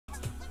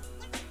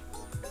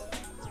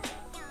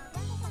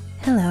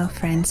Hello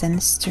friends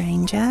and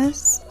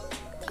strangers,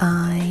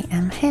 I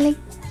am Heli,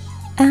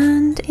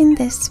 and in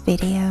this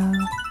video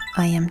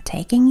I am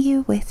taking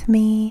you with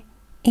me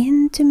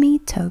into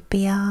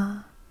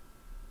Miitopia.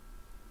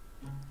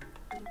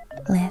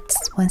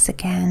 Let's once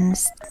again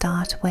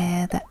start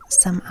with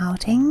some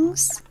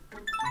outings.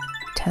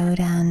 Toad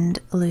and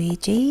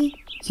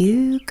Luigi,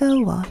 you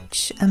go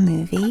watch a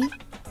movie.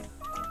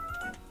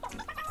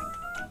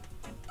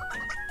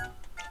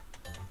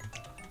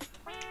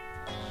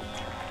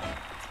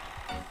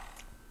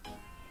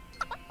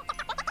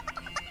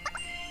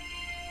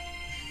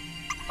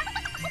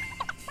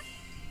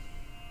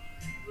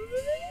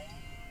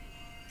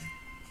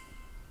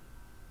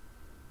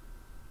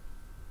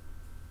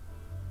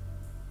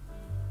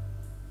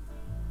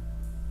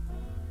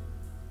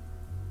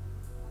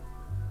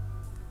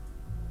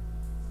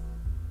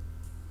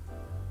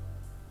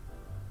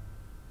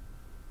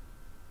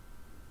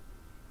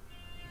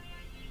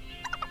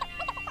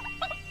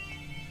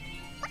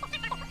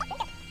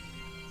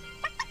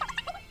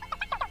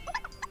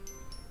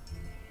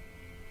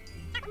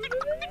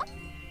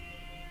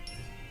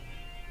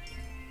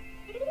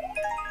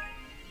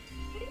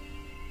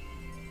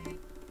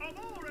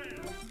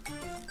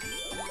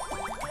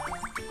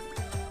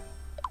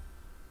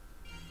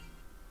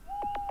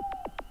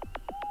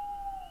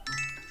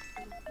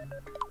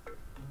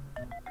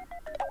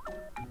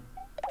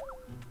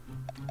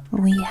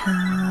 We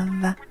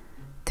have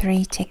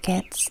 3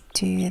 tickets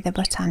to the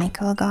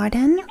botanical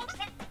garden.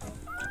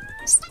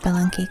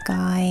 Spelunky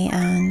Guy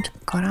and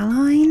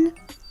Coraline,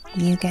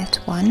 you get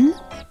 1.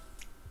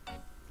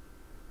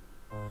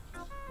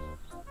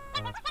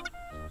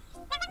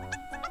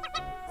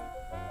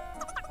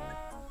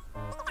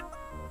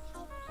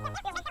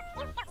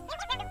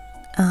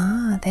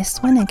 Ah, this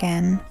one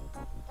again.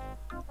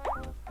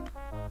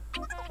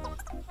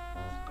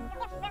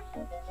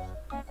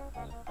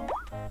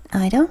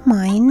 I don't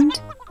mind,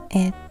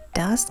 it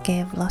does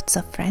give lots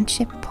of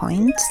friendship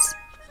points.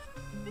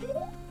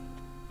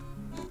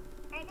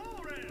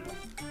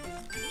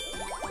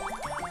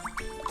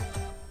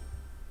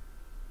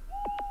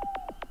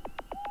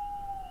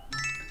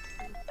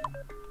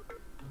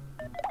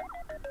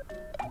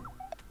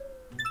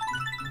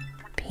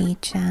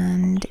 Peach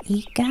and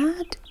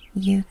Egad,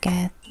 you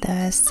get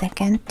the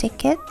 2nd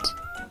ticket.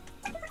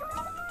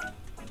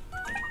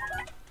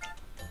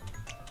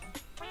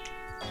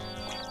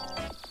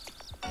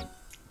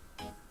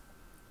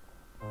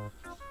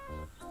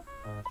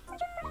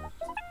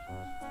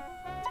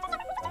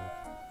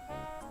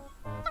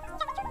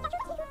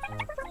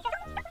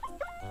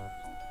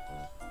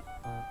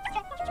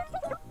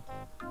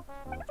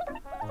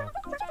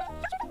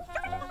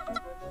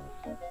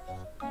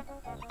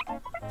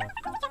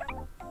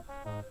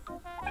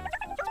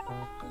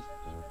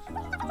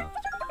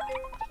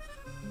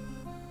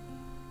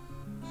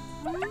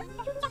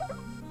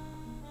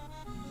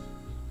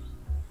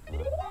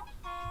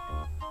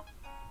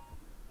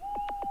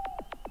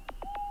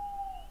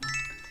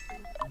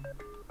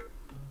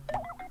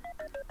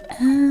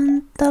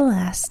 And the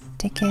last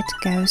ticket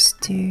goes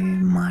to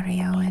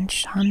Mario and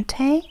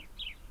Shantae.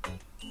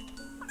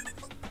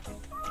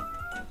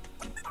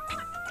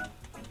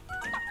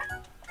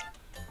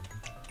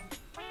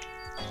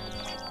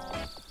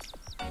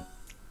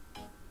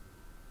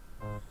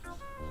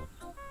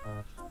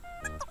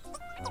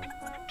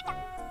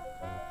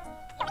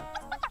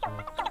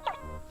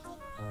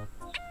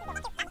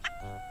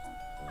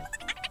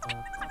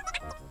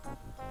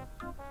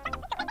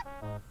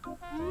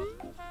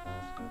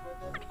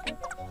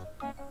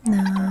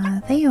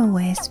 No, they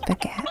always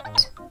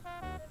forget.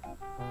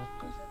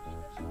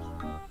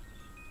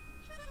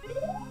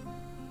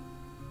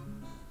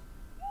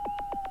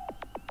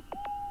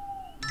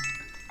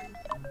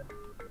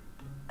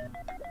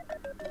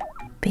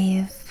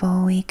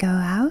 Before we go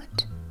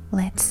out,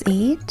 let's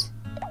eat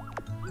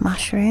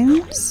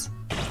mushrooms.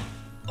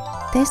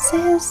 This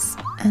is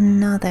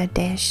another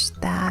dish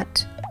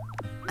that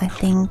I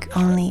think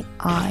only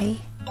I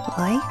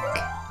like.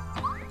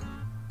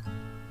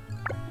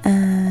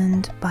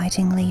 And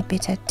bitingly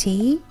bitter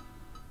tea.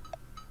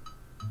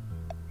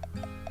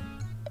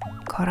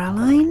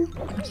 Coraline,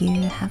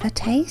 you have a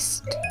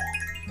taste.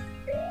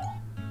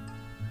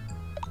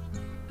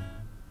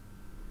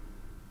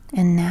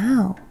 And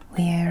now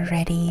we're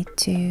ready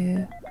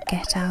to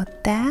get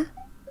out there.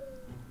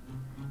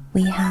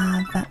 We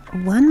have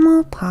 1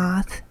 more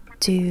path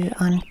to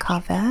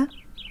uncover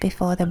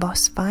before the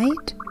boss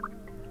fight,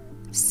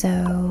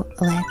 so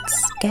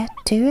let's get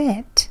to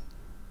it.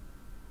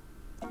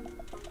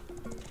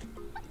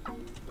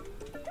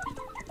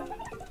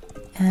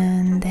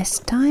 And this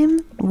time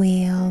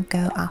we'll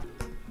go up.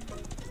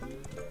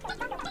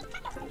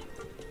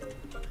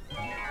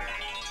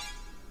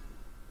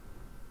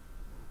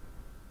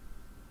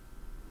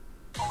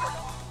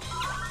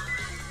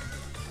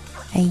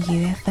 A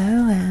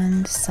UFO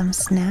and some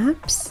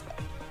snaps.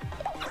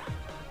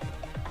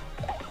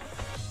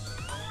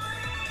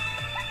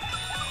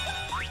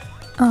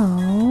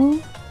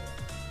 Oh.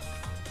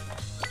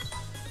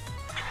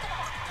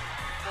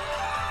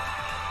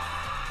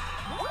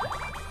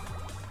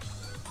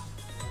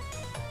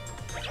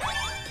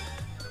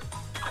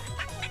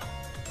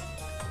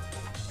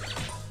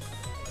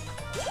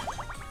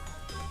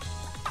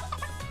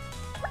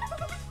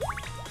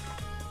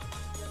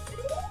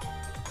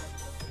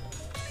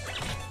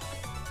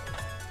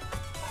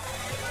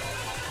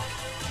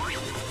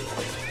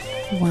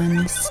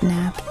 One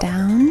snap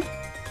down.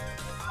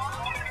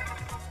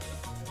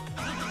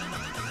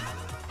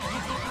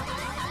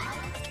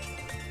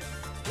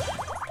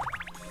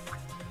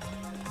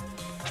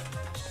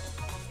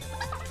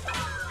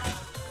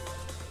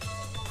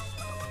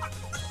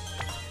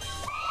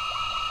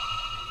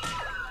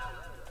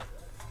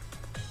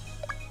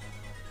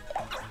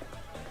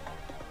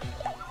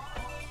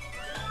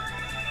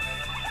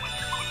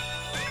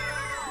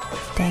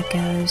 There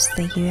goes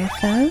the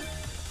UFO.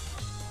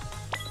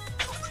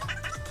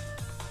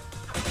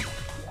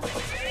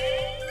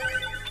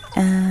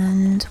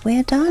 And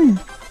we're done.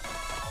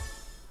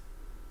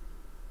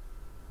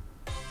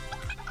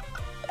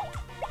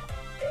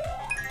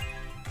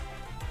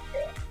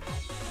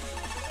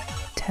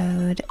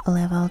 Toad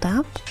leveled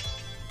up.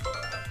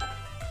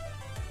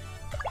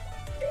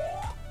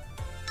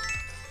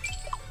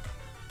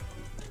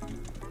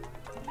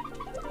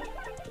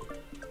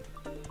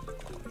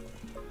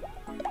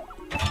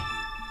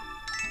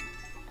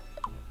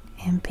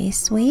 MP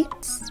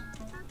sweets.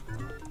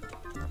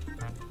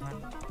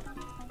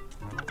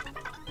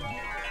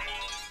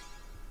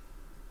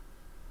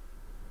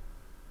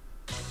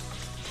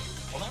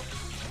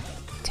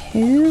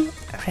 Two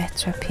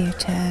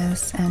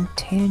retrobuters and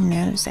two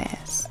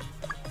noses.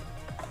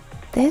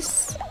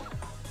 This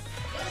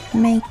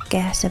may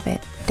get a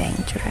bit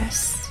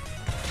dangerous.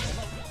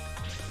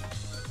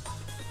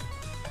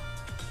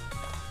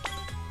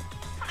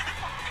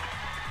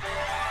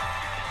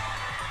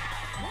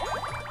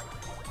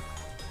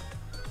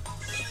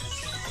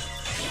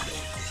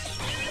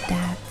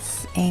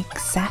 That's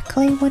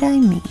exactly what I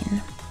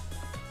mean.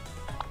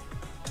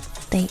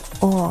 They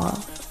all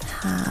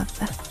have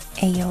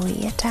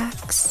AoE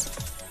attacks.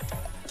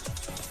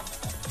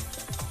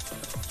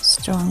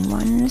 Strong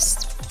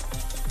ones.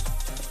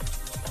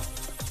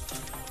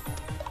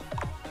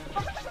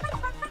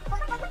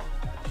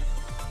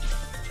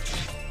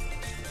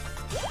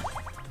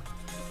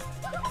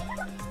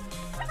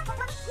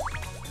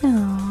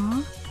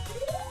 Aww.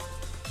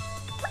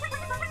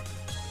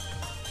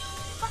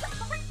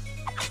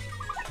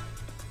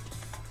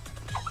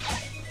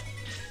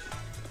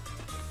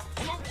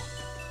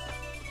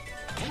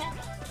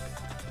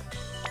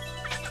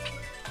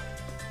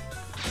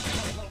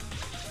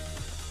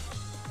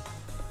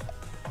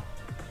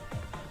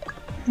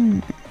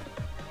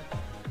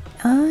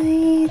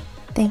 I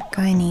think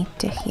I need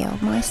to heal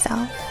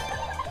myself.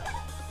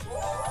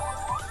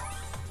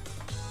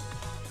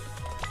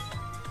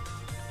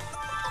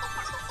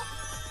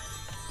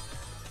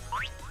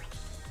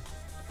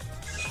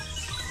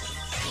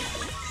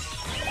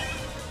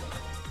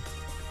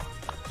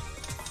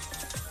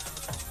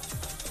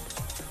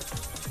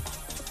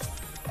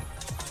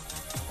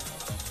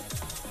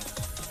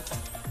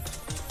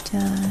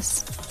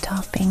 Just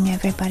topping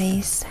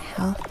everybody's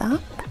health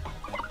up.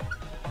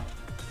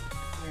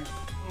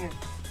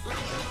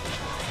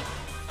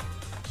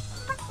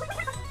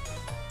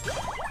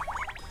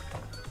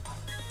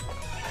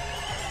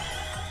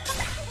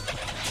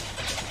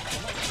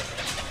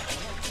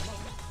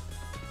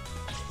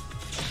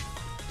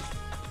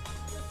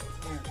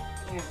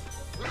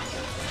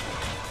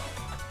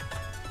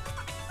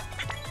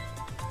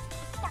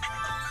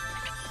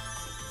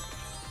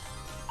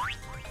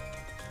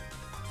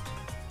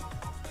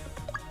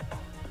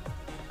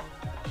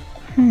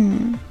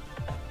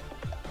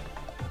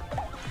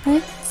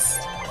 Let's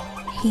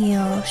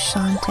heal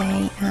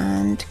Shantae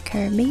and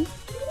Kirby.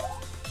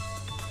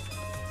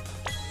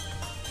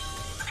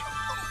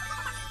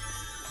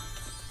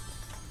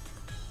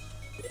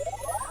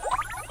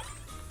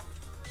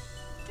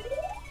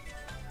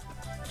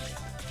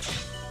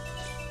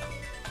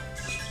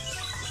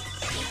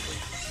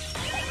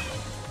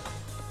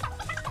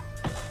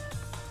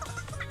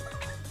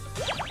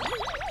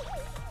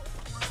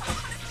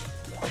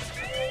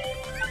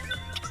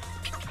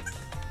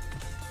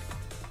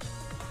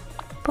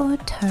 Poor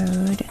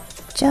Toad,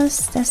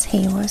 just as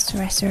he was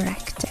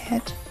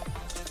resurrected.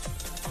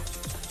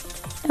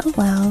 Oh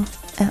well,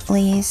 at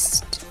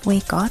least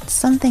we got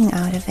something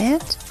out of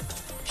it.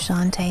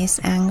 Shantae's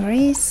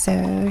angry,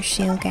 so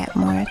she'll get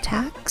more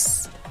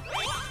attacks.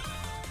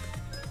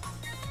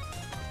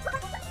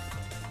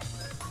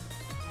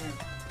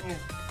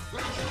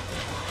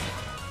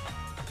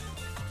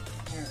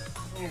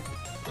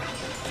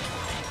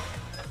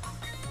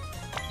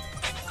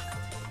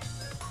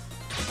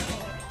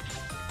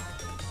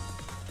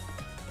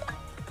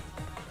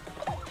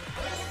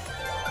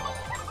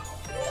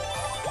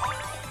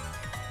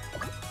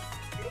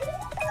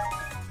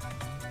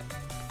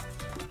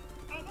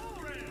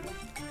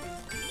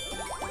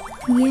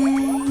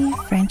 Yay,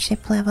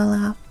 friendship level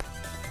up.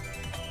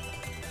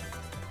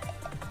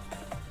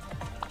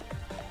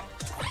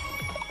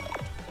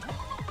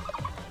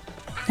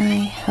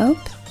 I hope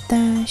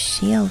the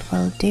shield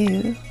will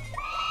do.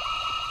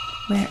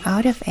 We're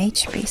out of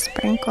HP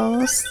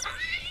sprinkles.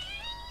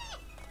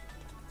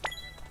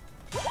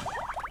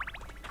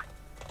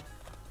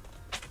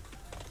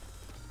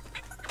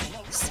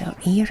 So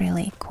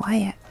eerily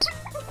quiet.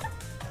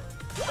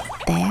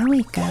 There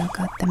we go,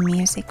 got the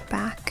music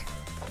back.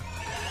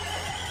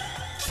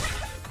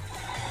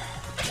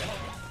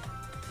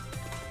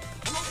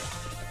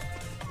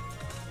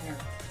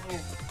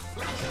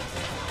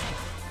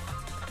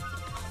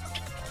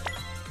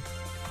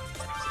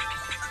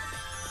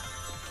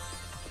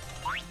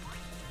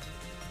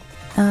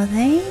 Are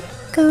they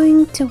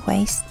going to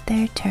waste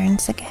their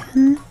turns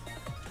again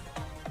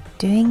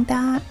doing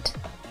that?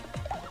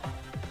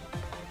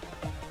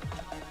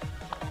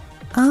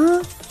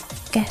 I'll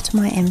get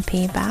my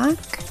MP back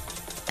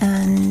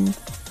and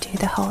do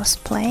the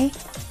horseplay.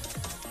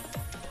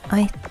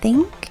 I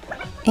think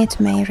it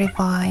may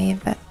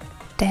revive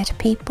dead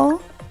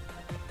people.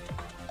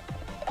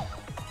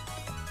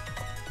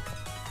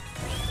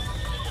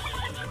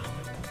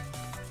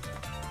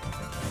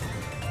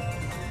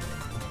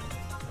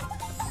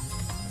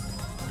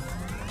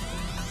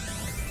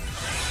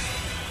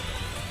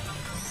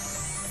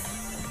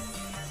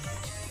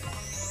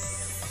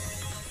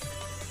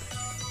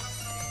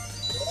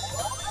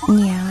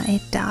 Yeah,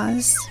 it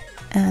does,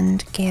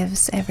 and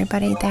gives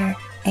everybody their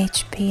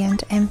HP and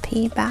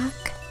MP back.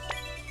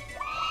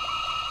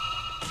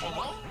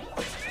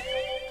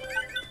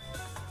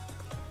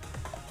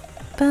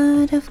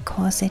 But of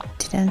course it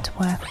didn't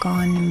work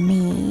on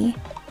me,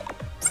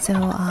 so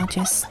I'll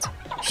just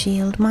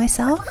shield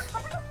myself.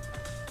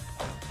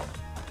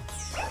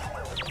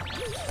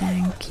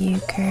 Thank you,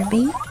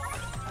 Kirby.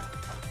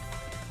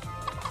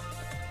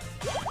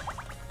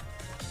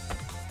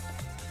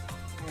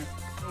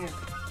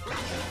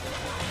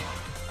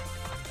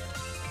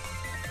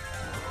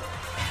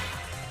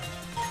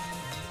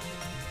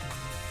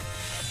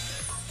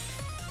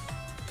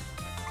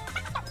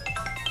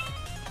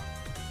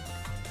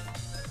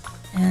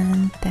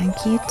 And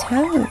thank you,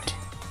 Toad.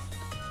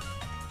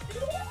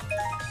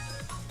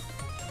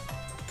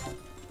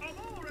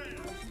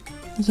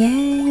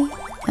 Yay!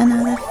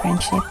 Another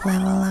friendship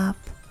level up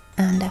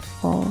and a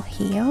full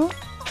heal.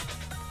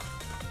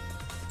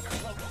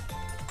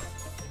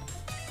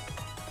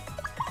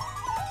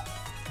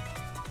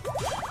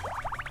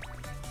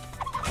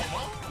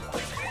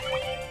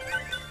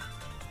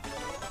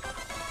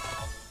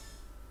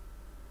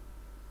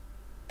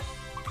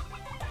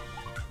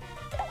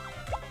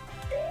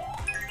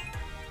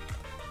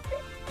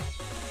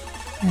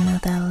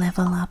 Another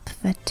level up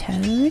for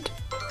Toad.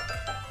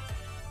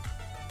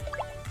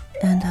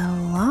 And a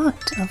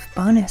lot of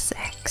bonus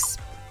X.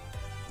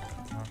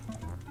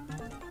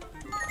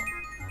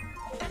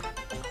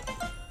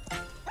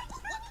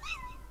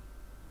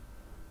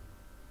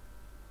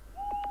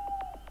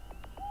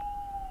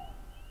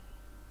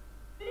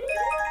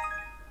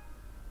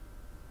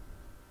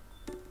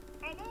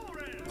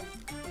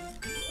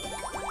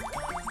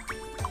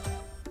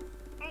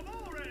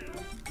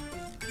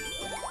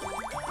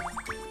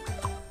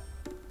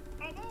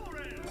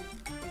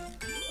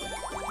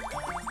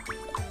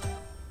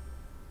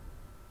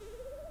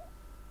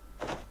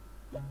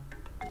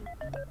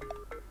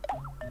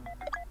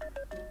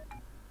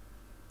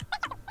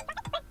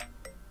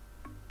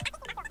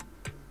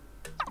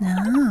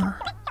 Ah,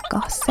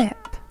 gossip.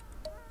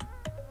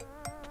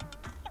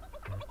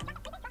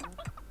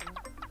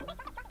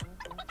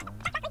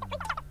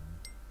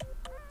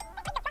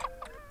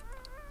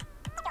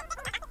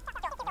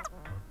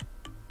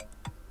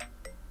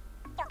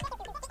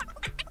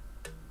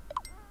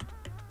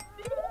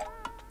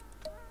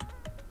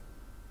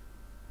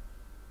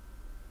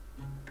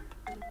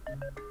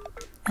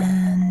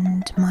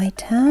 And my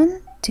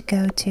turn to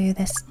go to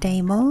the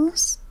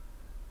stables.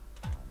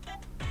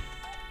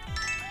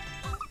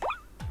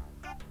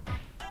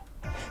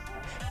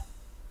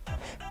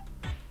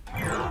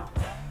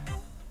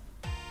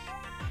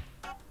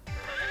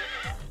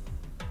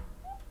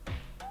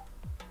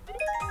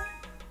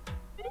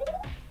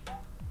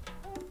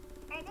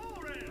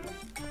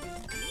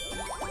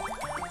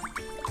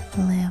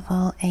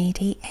 Level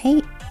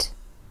 88.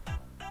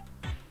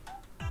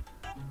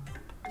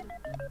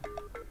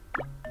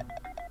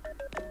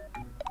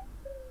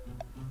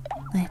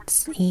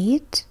 Let's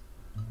eat.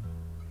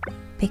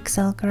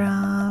 Pixel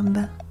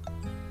grab.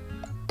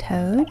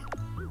 Toad,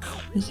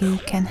 you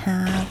can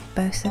have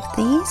both of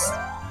these.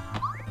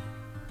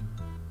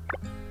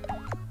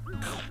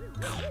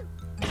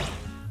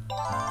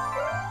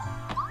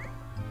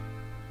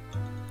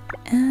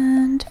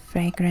 And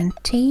fragrant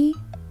tea.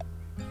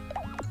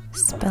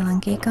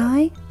 Spelunky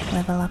guy,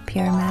 level up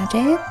your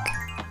magic.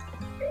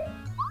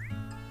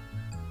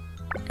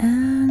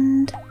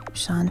 And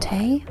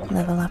Shantae,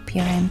 level up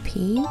your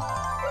MP.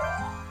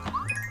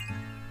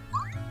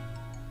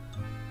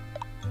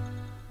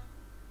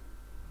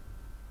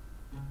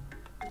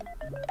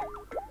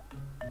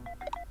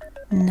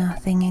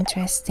 Nothing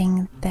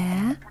interesting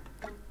there,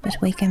 but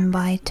we can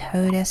buy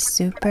Toad a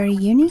super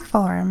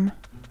uniform.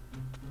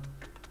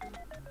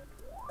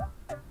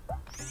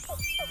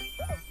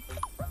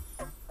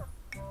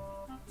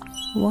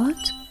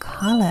 What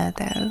color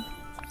though?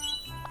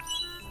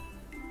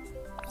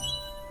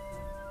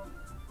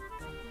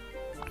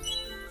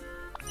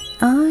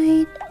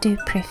 I do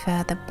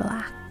prefer the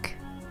black.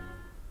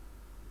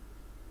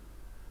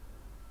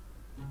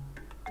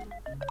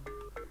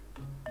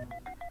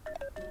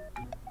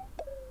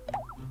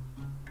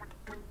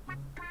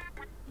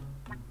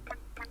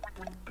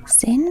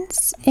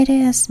 Since it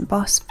is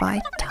boss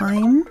fight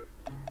time,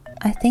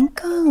 I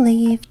think I'll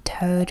leave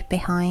Toad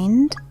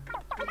behind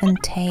and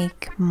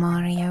take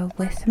Mario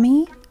with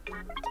me.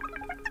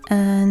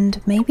 And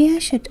maybe I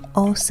should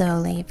also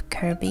leave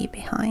Kirby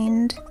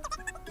behind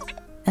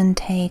and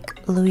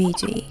take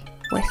Luigi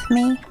with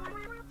me.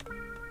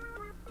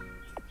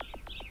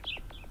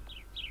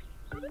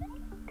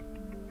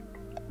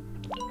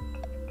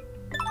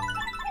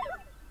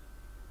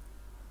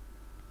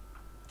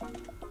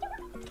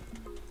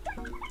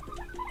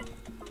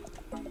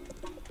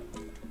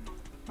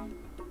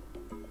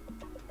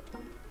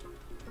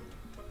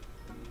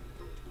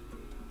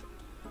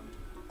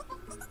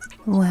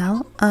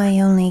 Well, I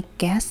only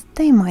guessed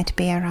they might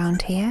be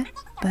around here,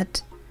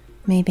 but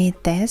maybe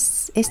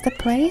this is the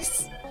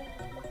place?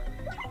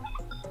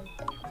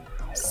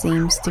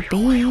 Seems to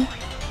be.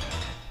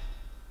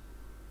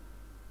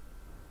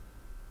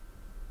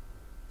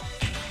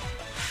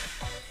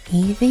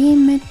 Eevee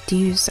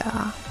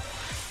Medusa.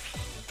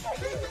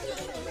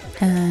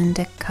 And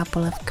a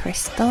couple of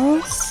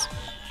crystals.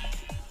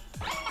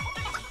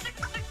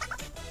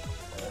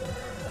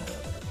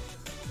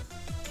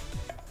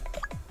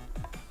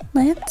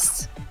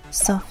 Let's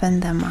soften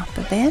them up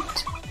a bit.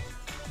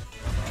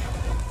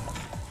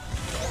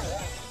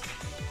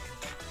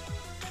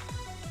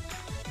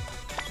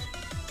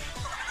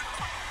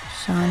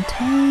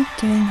 Shantae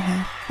doing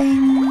her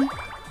thing.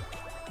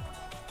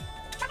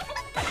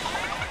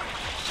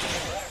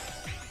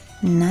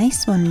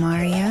 Nice one,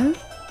 Mario.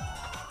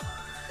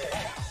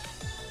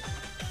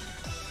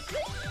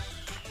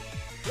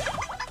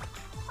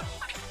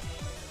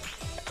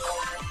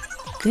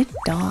 Good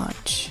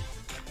dodge.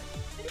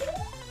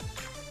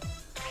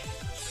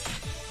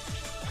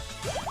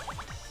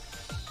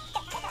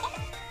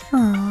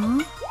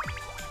 Aww.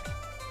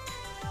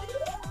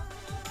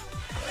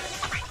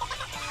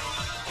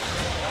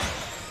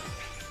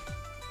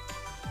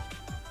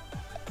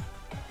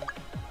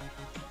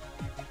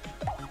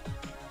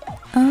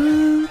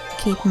 I'll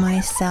keep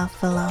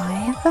myself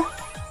alive.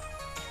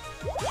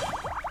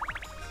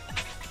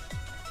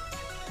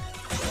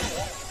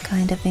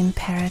 Kind of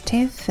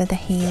imperative for the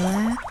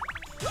healer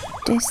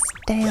to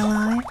stay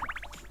alive.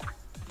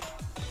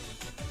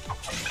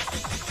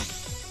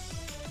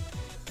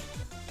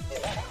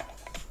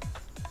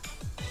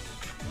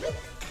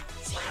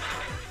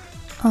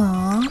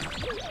 Aww.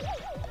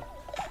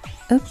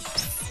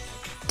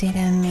 Oops.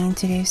 Didn't mean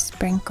to do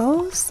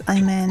sprinkles. I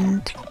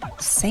meant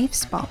safe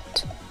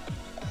spot.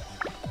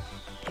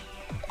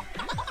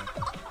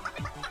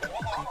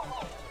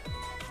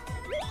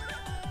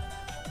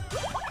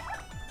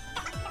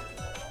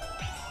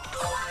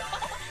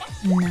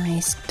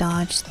 Nice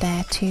dodge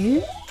there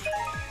too.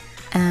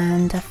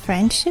 And a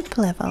friendship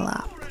level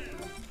up.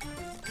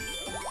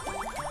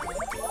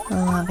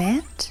 Love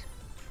it.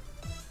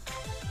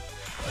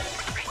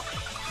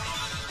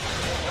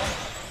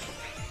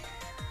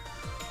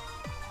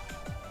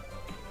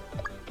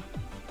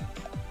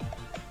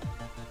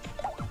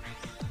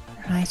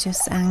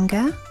 Righteous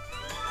anger.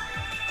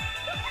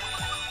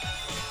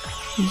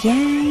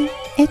 Yay,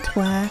 it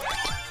worked.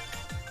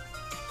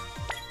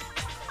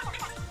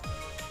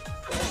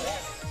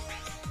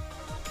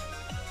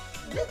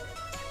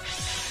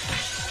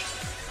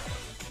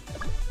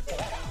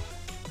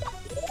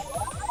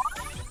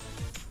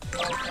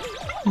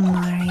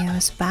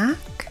 Mario's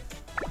back.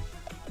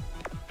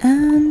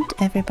 And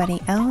everybody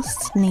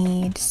else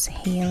needs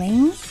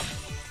healing,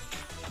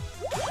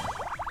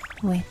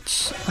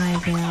 which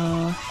I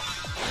will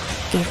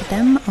give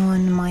them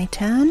on my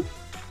turn.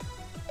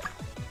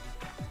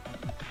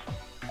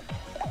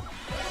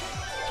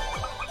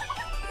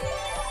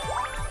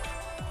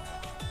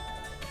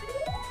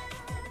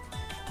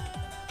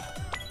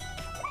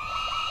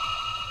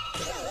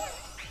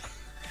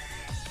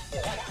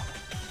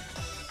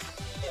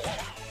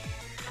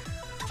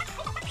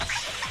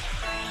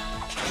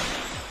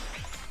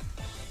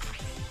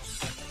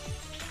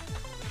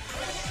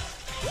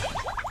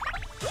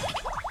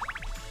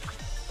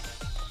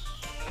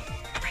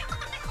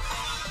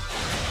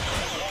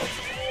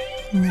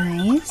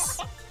 Nice.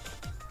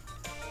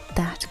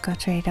 That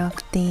got rid of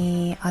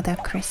the other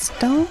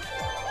crystal.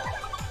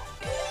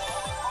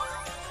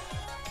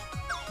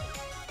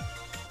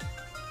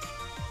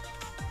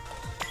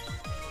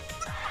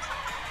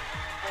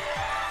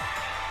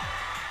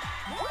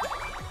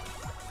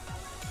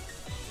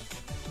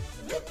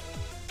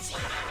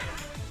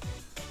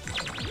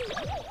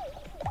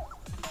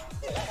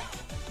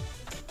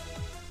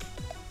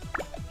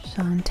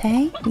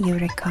 Shantae, you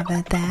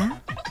recovered there.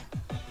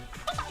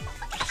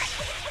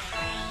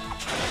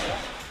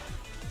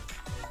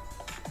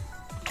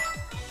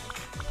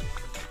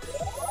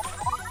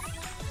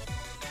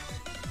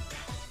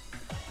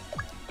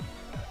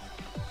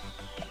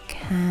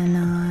 Can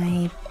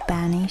I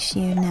banish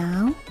you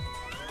now?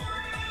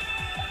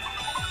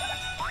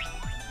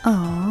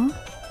 Oh,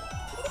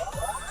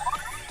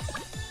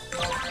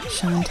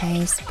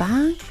 Shantae's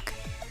back.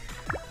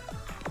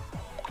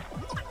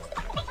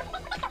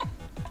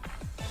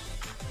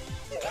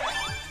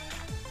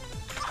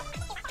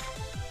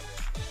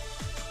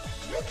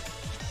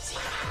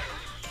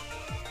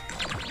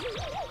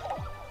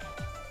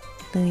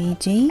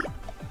 Luigi,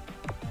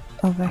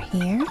 over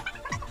here.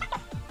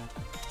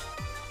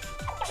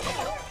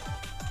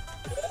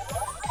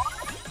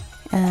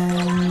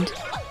 and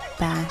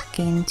back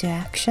into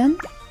action.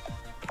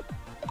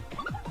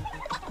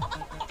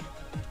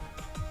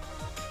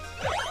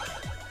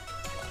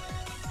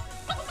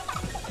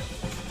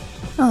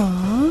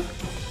 Aww.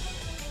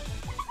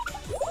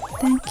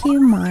 Thank you,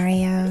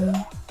 Mario.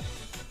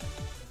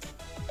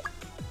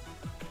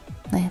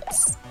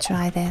 Let's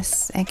try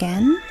this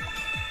again.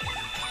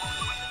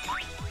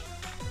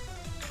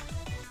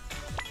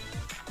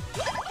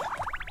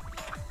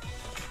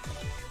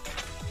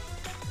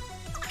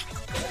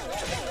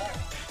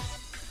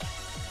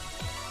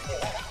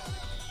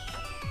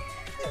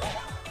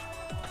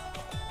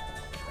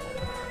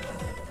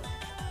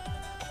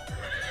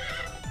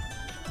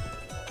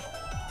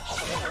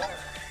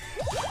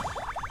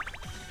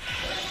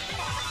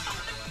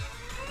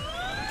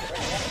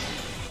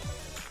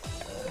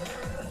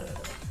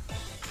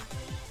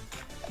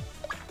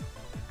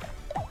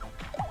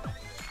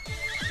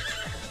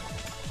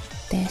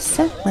 This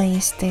at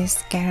least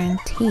is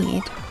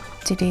guaranteed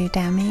to do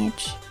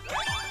damage.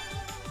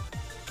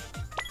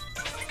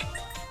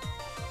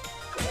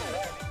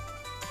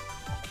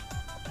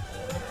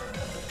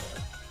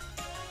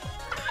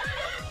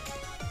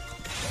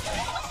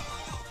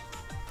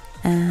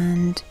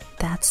 And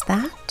that's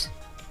that.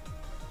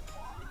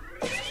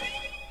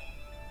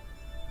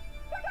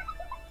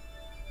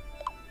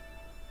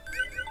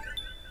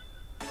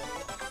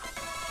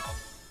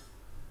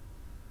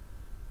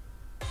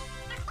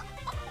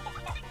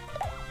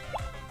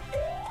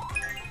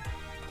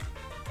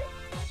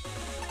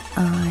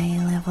 I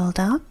leveled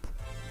up.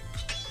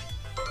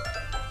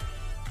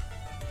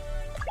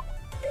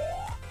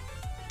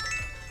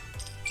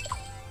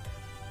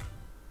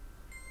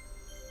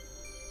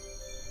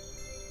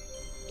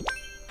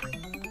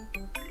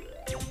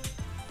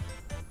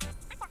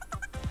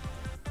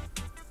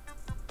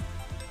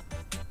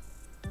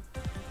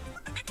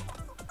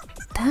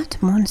 That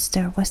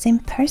monster was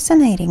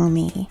impersonating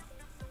me.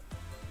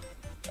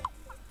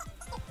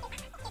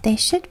 They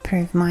should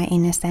prove my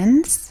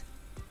innocence.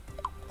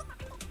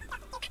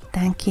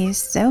 Thank you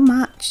so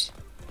much.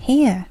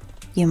 Here,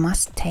 you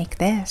must take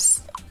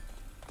this.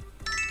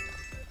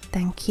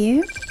 Thank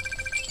you.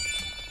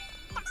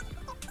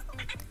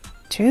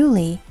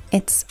 Truly,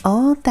 it's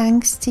all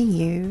thanks to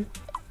you.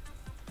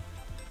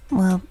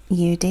 Well,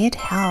 you did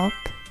help.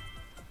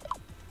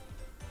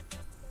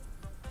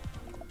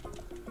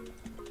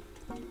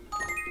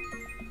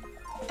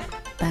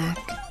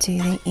 Back to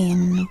the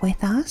inn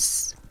with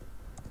us.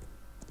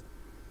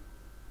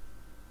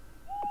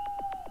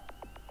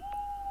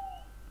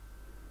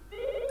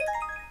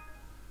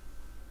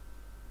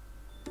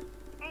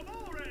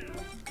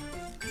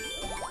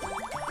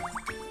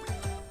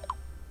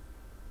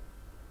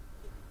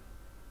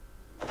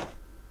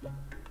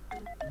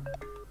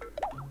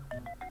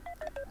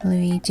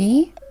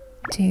 Luigi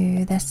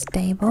to the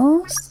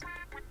stables.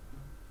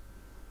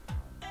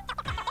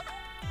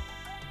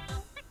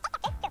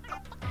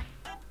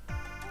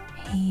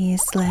 He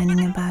is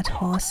learning about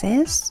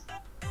horses.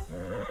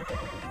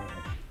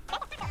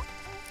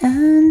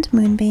 And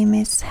Moonbeam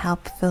is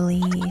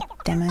helpfully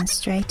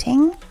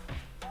demonstrating.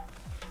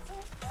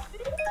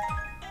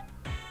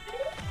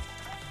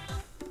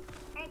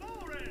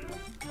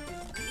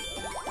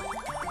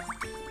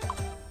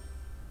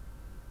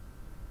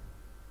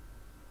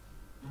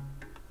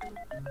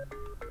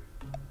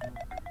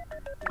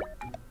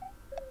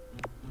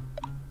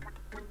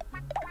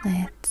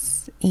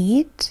 Let's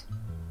eat.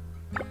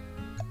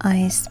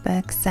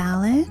 Iceberg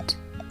salad.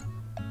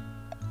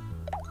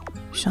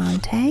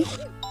 Shantae.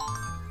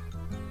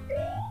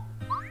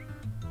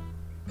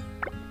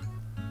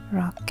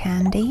 Rock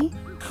candy.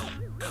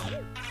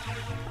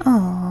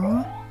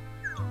 Aww.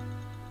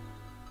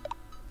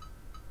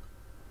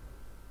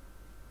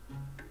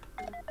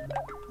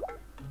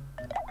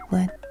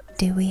 What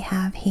do we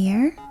have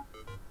here?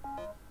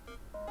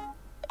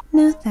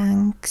 No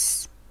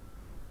thanks.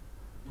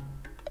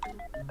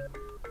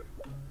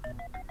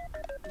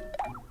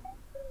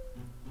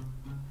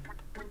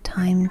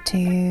 Time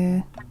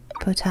to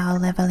put our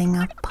leveling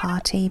up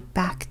party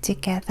back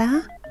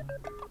together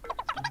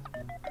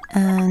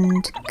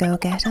and go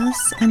get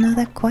us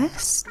another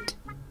quest.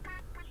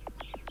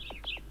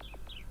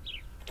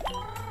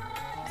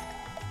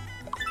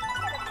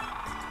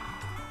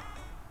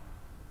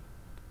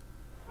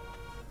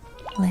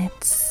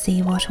 Let's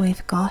see what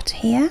we've got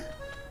here.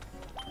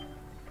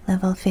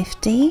 Level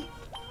 50,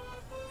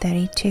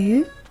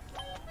 32,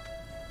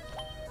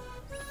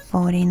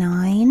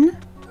 49,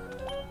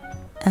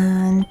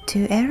 and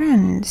 2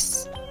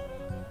 errands.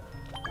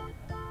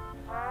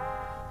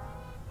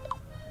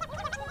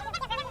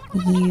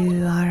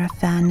 You are a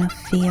fan of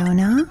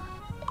Fiona,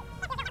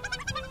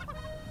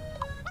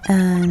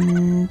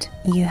 and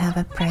you have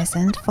a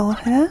present for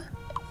her.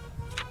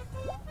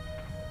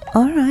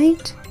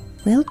 Alright,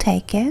 we'll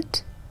take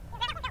it.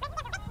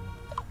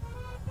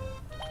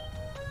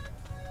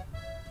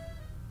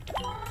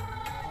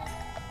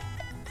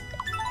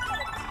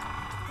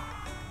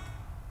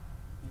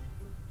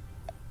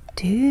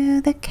 To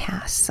the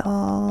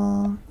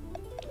castle.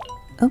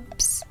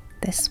 Oops,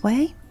 this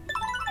way.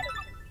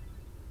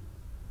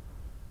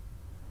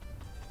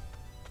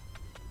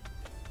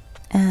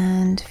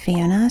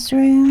 Fiona's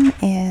room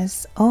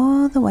is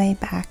all the way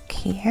back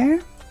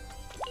here.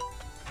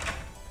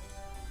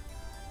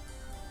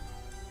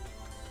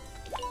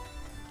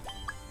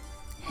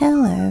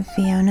 Hello,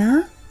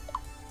 Fiona.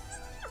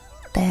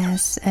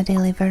 There's a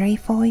delivery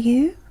for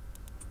you.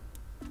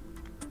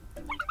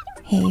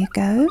 Here you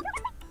go.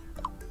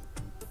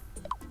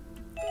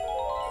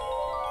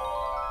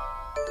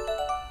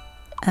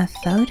 A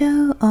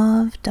photo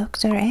of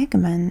Dr.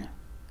 Eggman.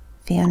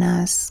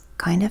 Fiona's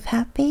kind of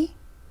happy.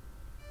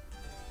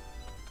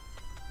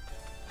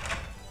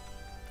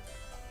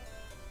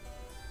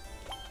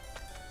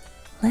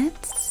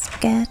 Let's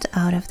get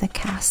out of the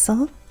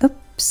castle.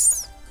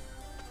 Oops.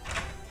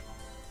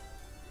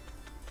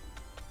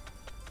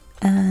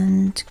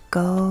 And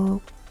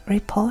go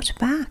report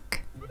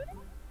back.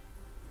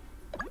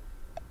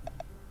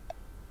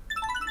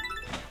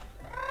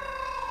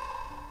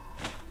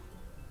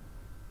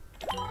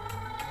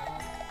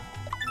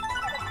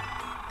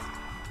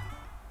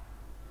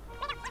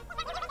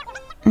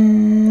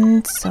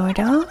 Sort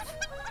of.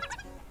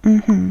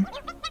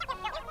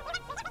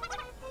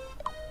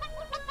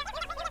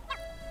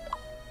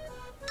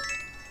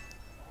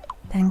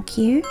 Thank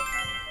you.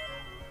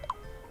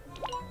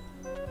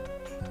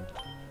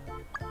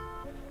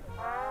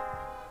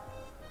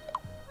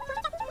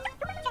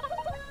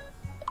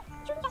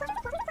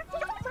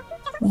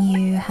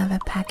 You have a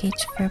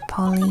package for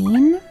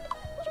Pauline.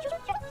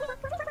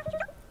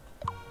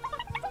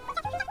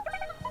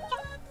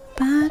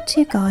 But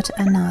you got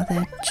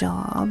another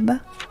job.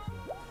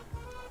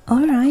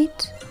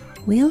 Alright,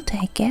 we'll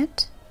take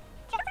it.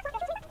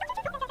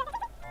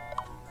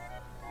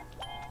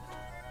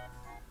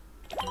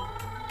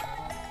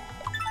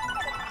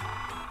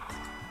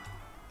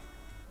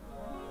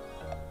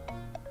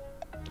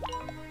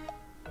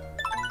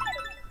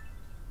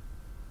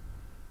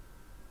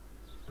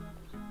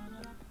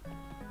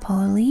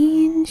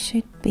 Pauline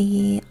should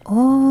be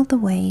all the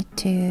way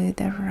to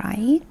the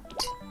right.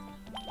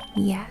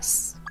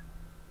 Yes.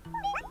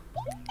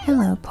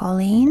 Hello,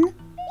 Pauline.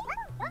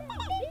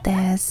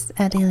 There's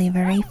a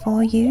delivery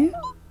for you.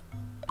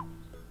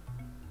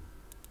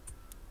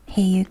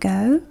 Here you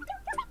go.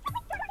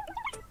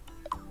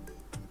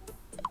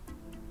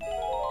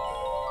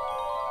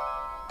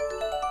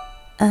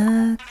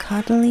 A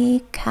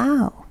cuddly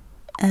cow,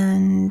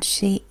 and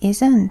she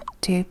isn't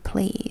too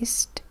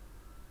pleased.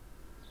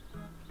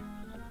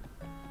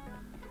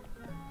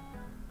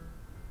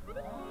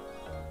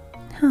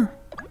 Huh,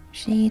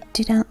 she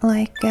didn't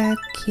like a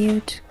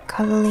cute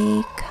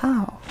cuddly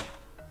cow.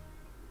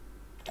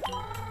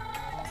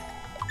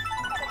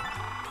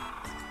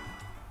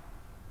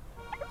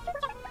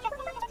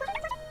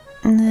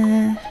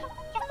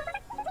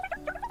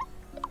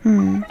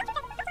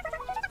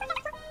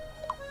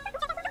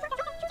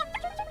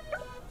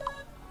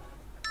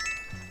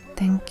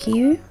 Thank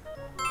you.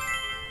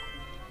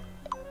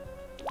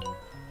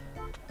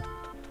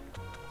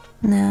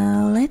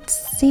 Now let's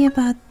see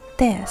about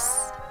this.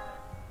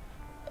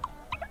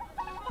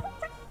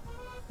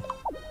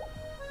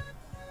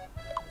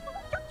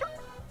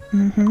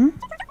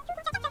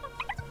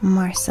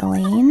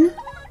 Marceline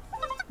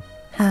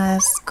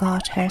has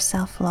got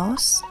herself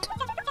lost.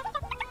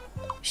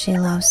 She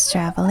loves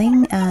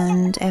traveling,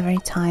 and every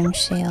time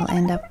she'll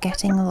end up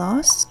getting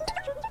lost.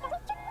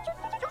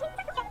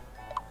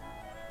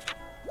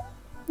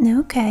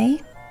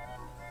 Okay,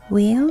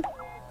 we'll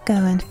go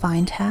and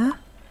find her.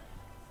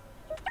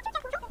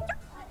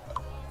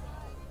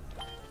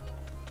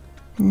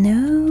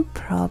 No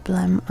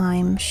problem,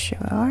 I'm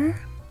sure.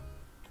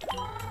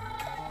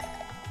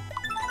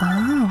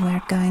 Ah,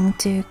 we're going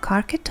to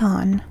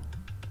Carcaton.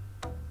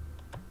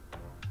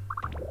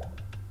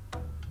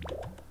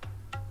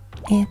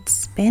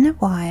 It's been a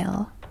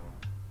while.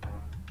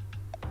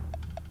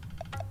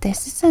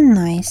 This is a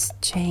nice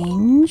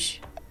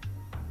change.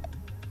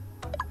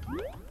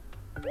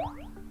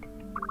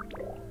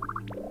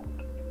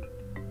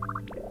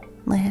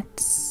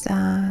 Let's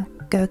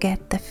go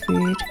get the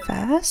food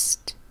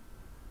first.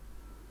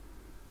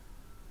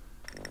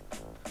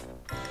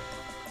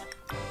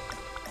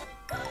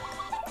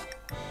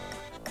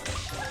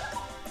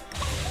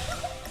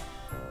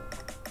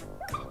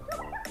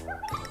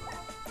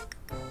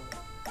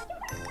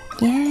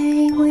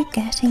 Yay, we're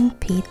getting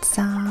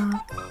pizza.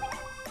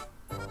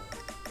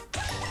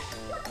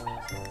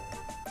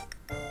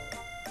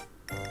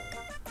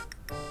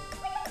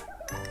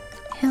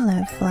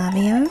 Hello,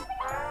 Flavio.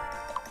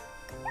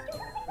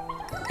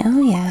 Oh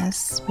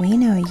yes, we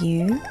know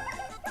you.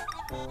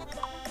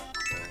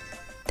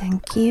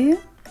 Thank you.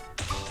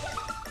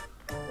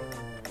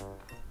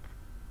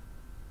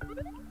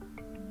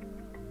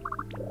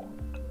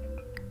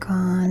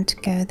 Can't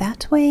go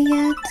that way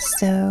yet,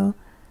 so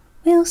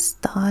we'll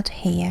start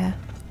here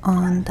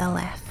on the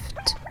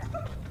left.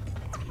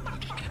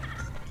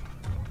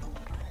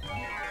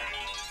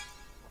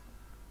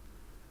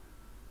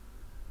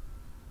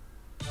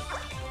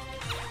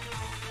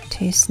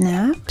 Two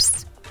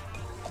snaps.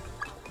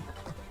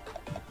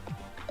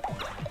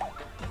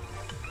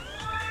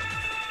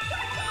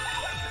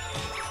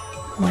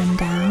 One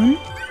down.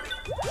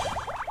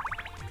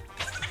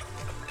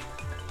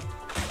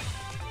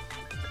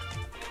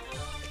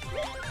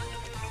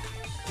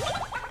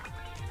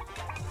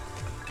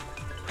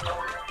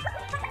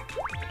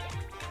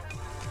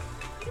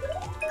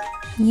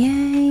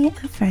 Yay,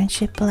 a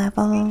friendship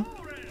level.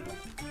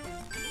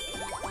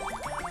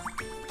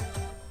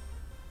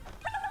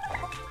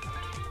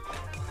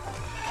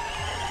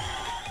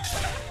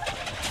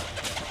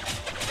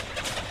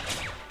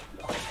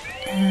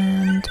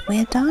 And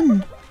we're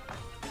done.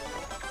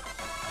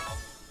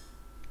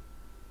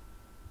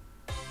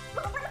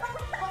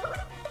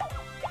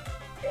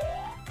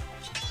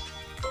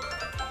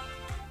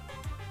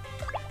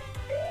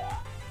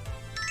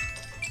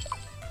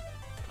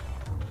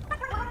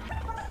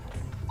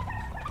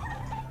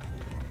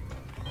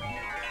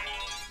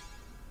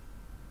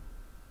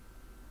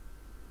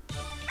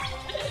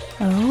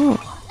 Oh,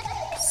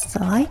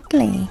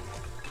 slightly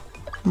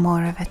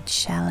more of a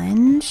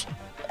challenge.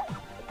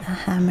 A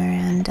hammer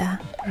and a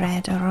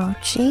red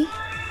orochi.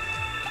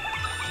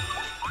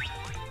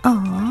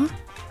 Aww.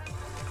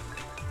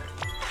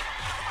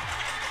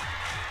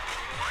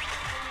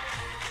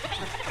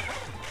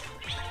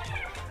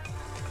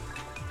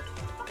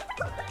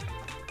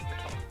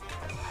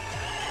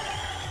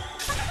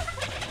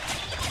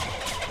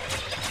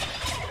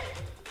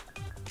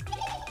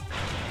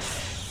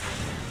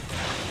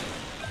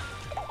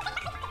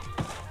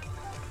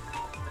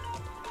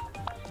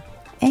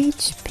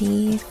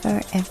 HP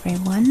for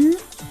everyone.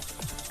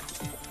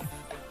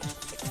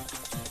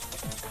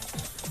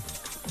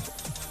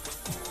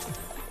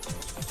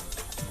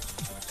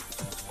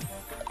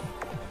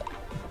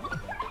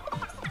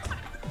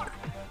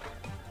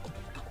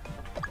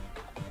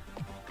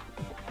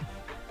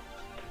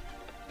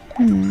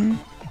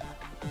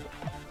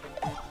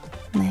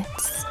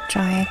 Let's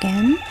try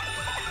again.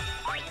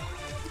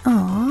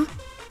 Aww.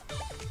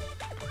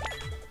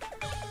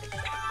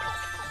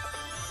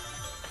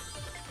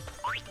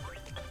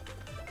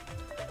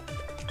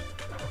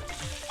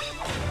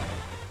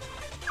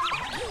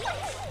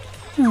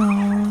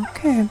 Oh,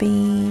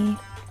 Kirby.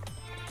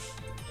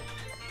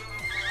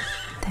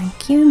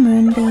 Thank you,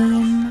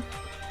 Moonbeam.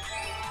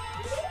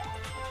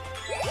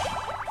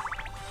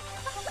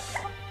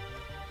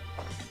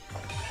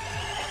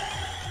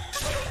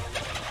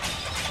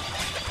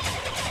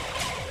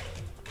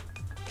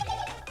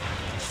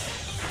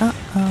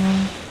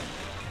 Uh-oh.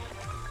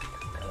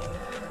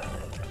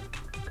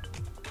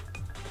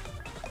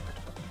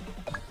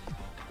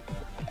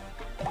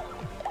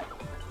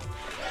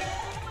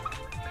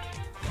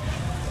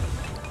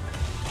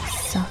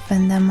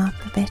 Soften them up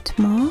a bit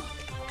more.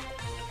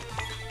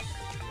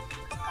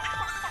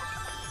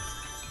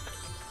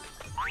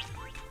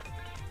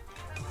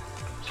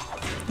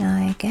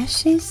 I guess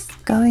she's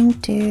going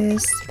to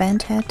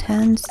spend her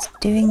turns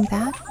doing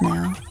that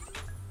now.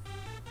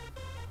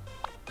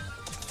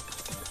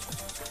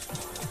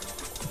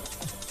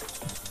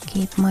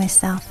 Keep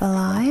myself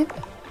alive.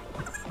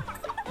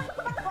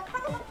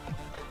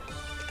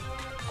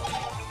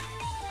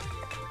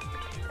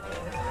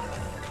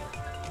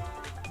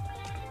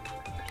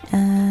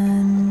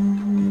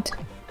 And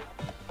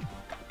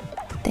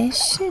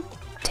this should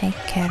take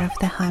care of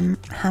the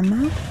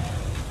hammer.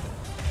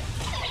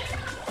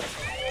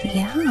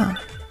 Yeah,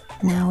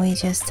 now we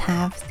just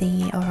have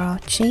the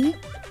orochi.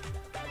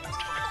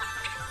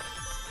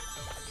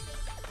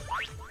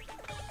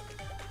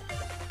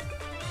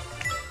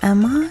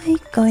 Am I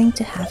going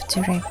to have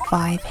to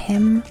revive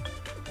him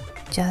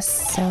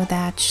just so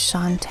that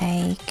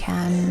Shantae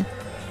can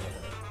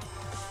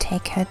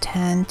take her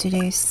turn to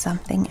do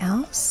something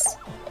else?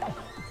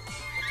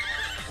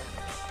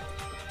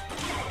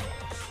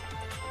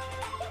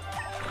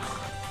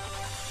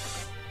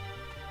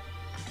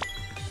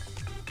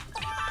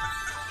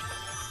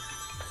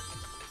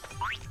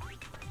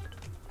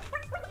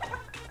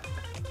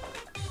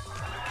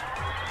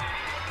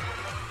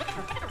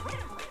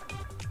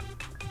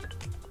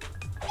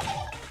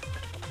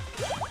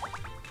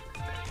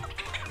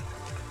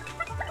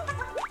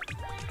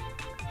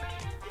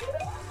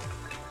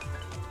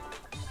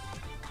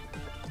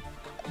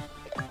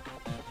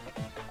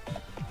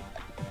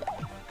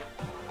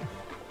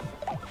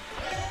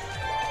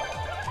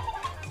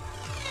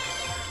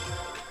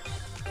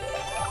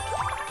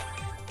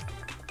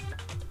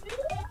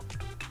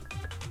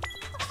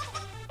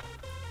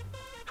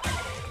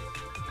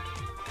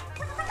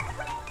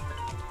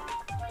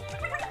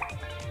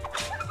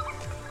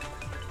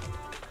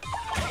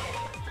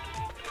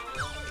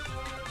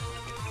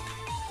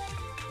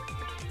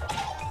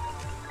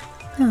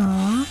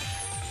 Aww.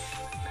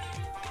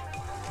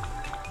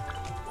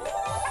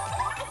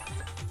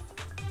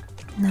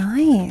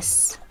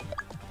 Nice.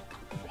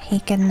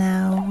 He can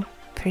now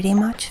pretty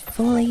much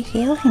fully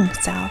heal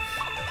himself.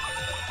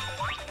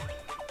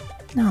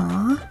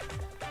 Aww.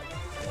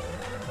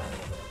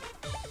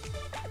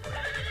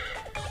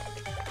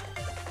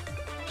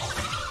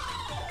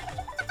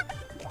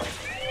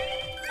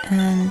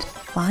 And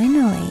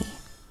finally,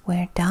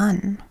 we're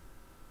done.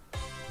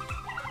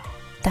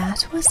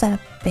 That was a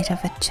bit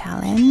of a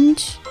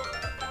challenge.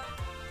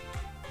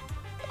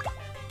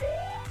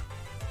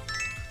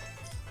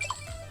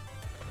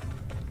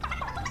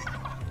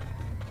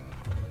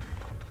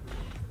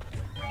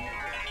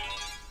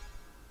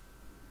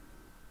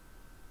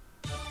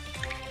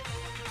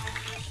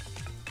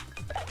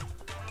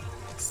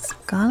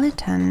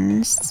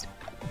 skeletons.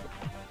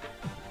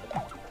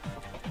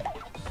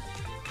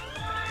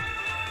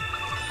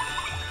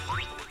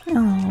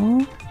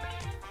 Oh.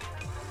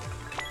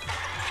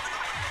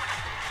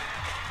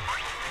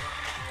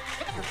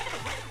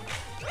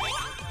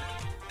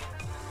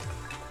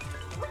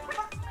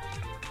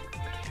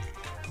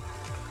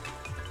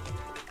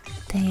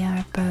 They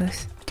are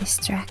both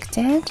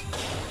distracted.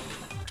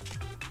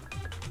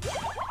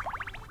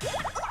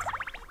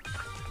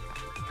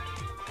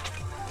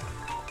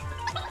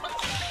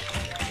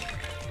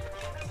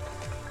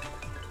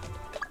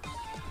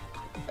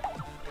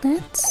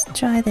 Let's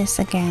try this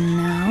again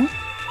now.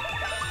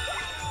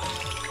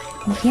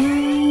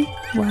 Yay,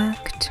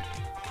 worked.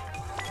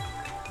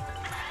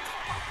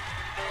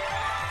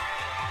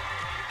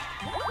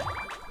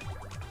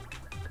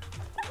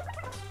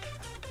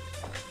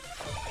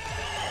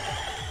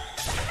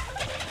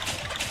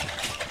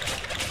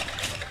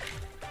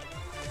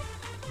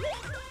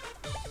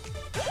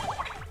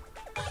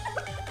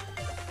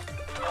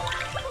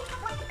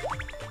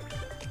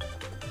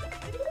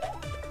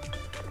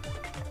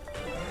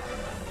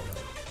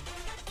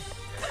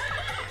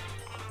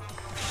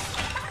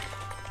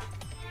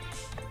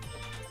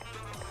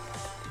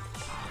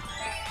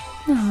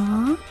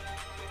 Aww.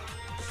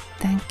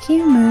 Thank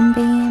you,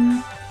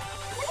 Moonbeam.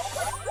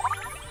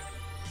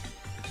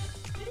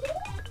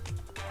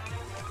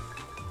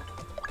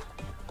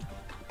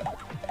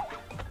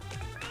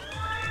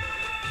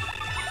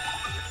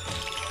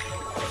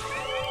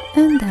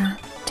 And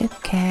that took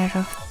care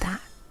of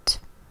that.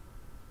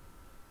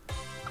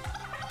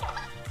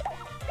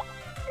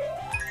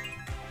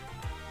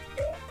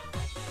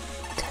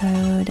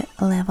 Toad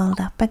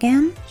leveled up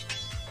again.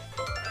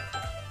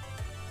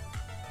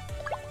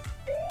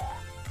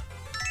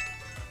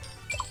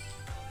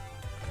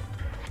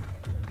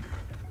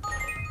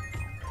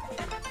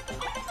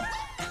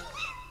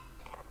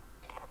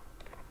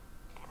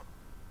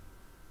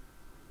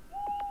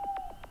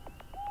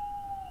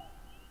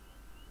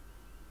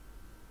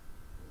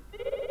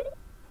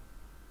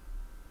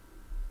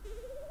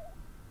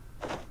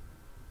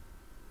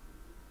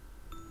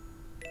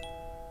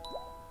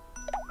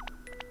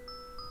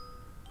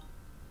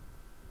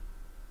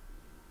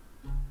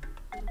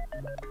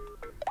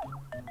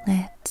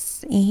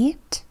 Let's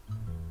eat.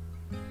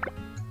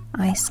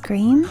 Ice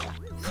cream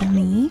for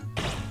me.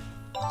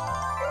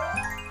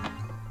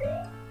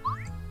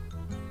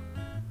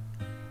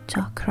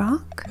 Chalk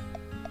Rock.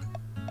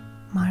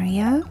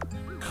 Mario.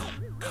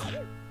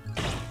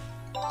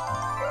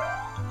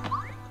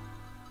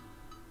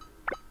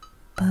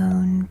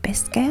 Bone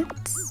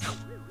biscuits.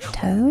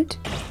 Toad.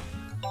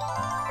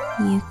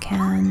 You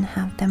can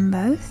have them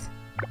both.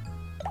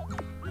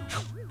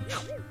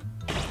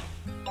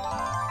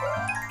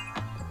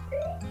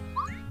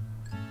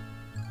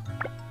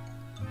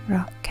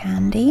 Rock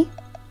candy.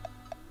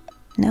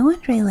 No one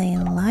really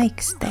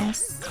likes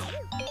this.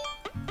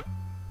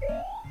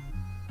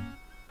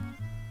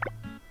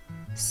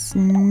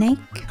 Snake.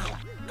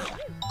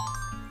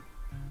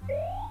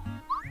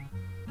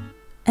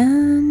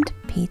 And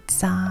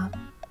pizza.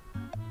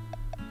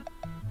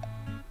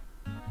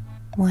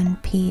 One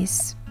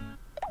piece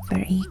for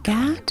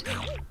EGAT.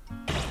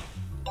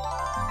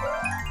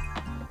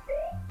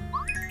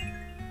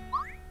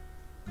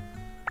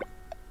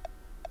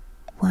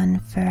 One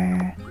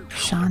for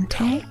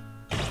Shantae.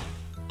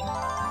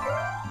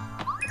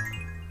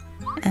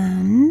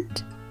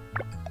 And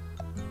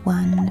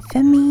one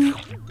for me.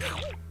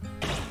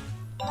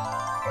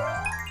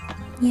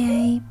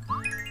 Yay!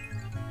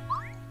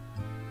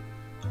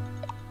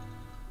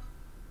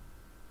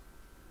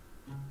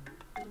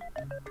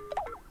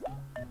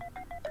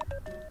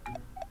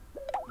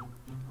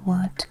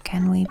 What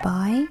can we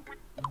buy?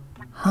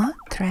 Hot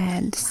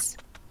threads.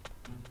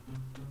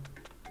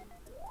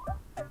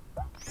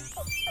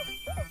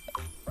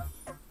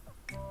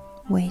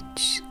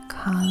 Which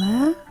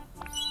color?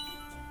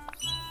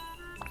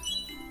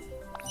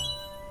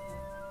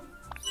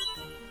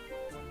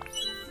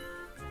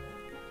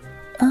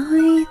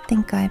 I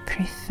think I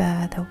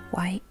prefer the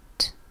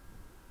white.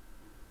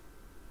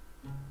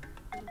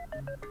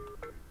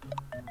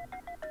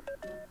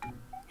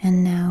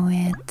 And now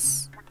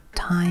it's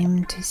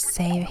time to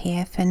save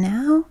here for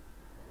now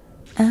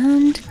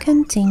and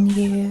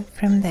continue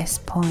from this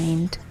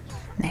point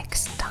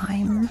next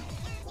time.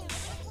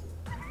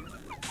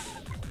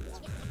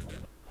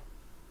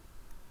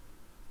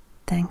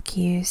 Thank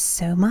you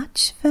so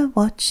much for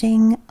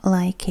watching,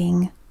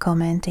 liking,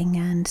 commenting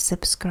and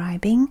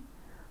subscribing.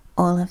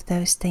 All of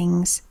those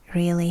things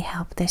really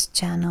help this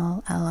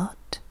channel a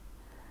lot.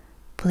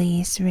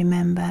 Please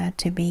remember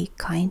to be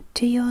kind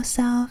to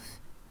yourself.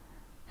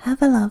 Have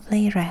a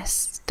lovely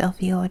rest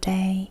of your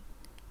day,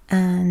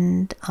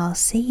 and I'll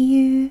see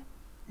you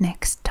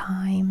next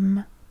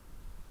time.